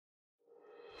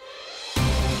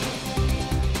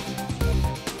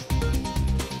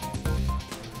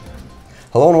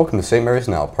Hello and welcome to St. Mary's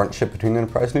Now, a partnership between the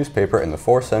Enterprise newspaper and the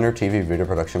Forrest Center TV video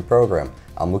production program.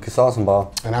 I'm Lucas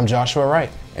Ausenbaugh. And I'm Joshua Wright.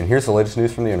 And here's the latest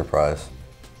news from the Enterprise.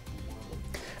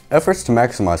 Efforts to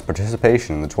maximize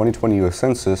participation in the 2020 U.S.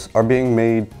 Census are being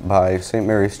made by St.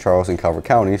 Mary's, Charles, and Calvert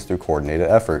counties through coordinated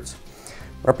efforts.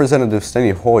 Representative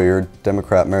Steny Hoyer,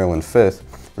 Democrat Maryland 5th,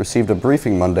 received a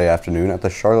briefing Monday afternoon at the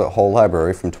Charlotte Hall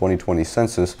Library from 2020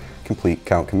 Census Complete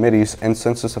Count committees and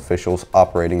census officials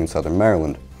operating in Southern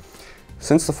Maryland.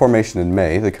 Since the formation in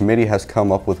May, the committee has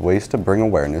come up with ways to bring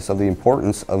awareness of the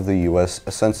importance of the U.S.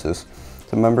 Census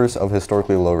to members of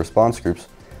historically low response groups,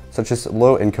 such as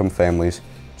low-income families,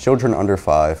 children under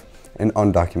 5, and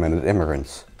undocumented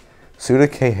immigrants. Suda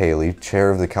K. Haley,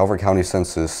 chair of the Calvert County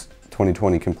Census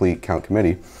 2020 Complete Count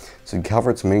Committee, said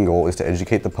Calvert's main goal is to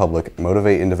educate the public,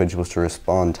 motivate individuals to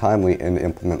respond timely, and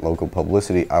implement local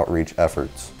publicity outreach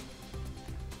efforts.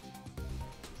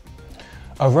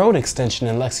 A road extension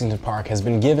in Lexington Park has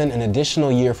been given an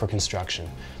additional year for construction.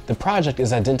 The project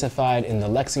is identified in the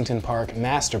Lexington Park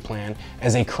Master Plan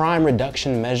as a crime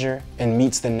reduction measure and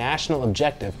meets the national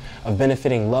objective of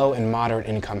benefiting low and moderate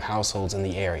income households in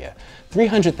the area.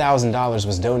 $300,000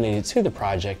 was donated to the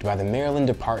project by the Maryland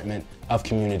Department of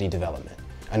Community Development,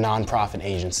 a nonprofit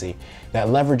agency that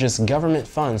leverages government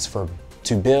funds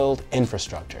to build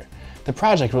infrastructure. The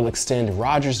project will extend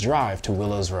Rogers Drive to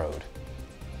Willows Road.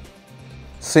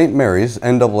 St. Mary's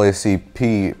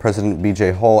NAACP President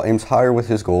B.J. Hall aims higher with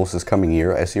his goals this coming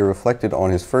year as he reflected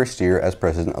on his first year as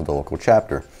president of the local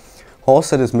chapter. Hall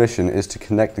said his mission is to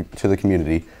connect to the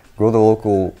community, grow the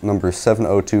local number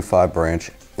 7025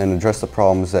 branch, and address the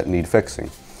problems that need fixing.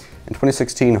 In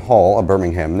 2016, Hall, a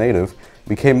Birmingham native,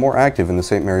 became more active in the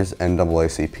St. Mary's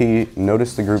NAACP,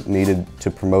 noticed the group needed to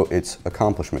promote its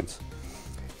accomplishments,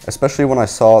 especially when I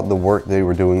saw the work they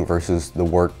were doing versus the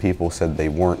work people said they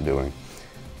weren't doing.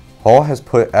 Hall has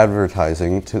put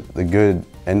advertising to the good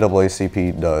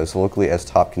NAACP does locally as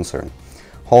top concern.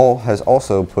 Hall has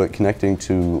also put connecting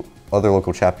to other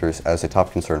local chapters as a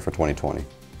top concern for 2020.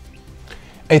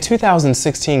 A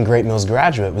 2016 Great Mills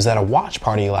graduate was at a watch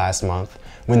party last month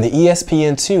when the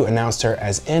ESPN2 announced her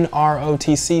as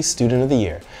NROTC Student of the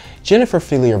Year. Jennifer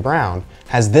Felier Brown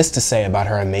has this to say about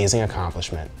her amazing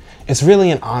accomplishment. "It's really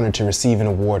an honor to receive an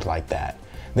award like that.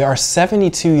 There are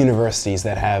 72 universities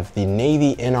that have the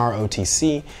Navy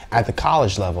NROTC at the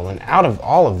college level, and out of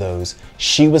all of those,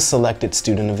 she was selected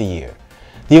Student of the Year.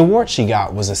 The award she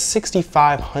got was a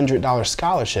 $6,500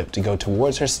 scholarship to go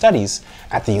towards her studies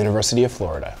at the University of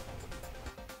Florida."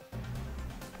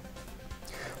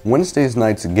 Wednesday's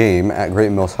night's game at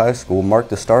Great Mills High School marked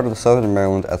the start of the Southern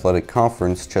Maryland Athletic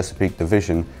Conference Chesapeake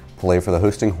Division play for the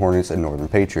hosting Hornets and Northern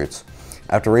Patriots.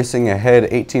 After racing ahead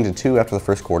 18-2 after the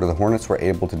first quarter, the Hornets were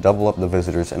able to double up the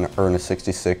visitors and earn a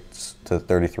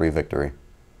 66-33 victory.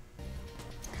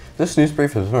 This news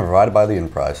brief has been provided by the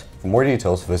Enterprise. For more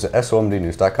details, visit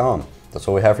somdnews.com. That's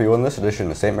all we have for you in this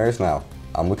edition of St. Mary's Now.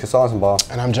 I'm Lucas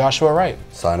Ausenbaugh. And I'm Joshua Wright.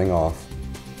 Signing off.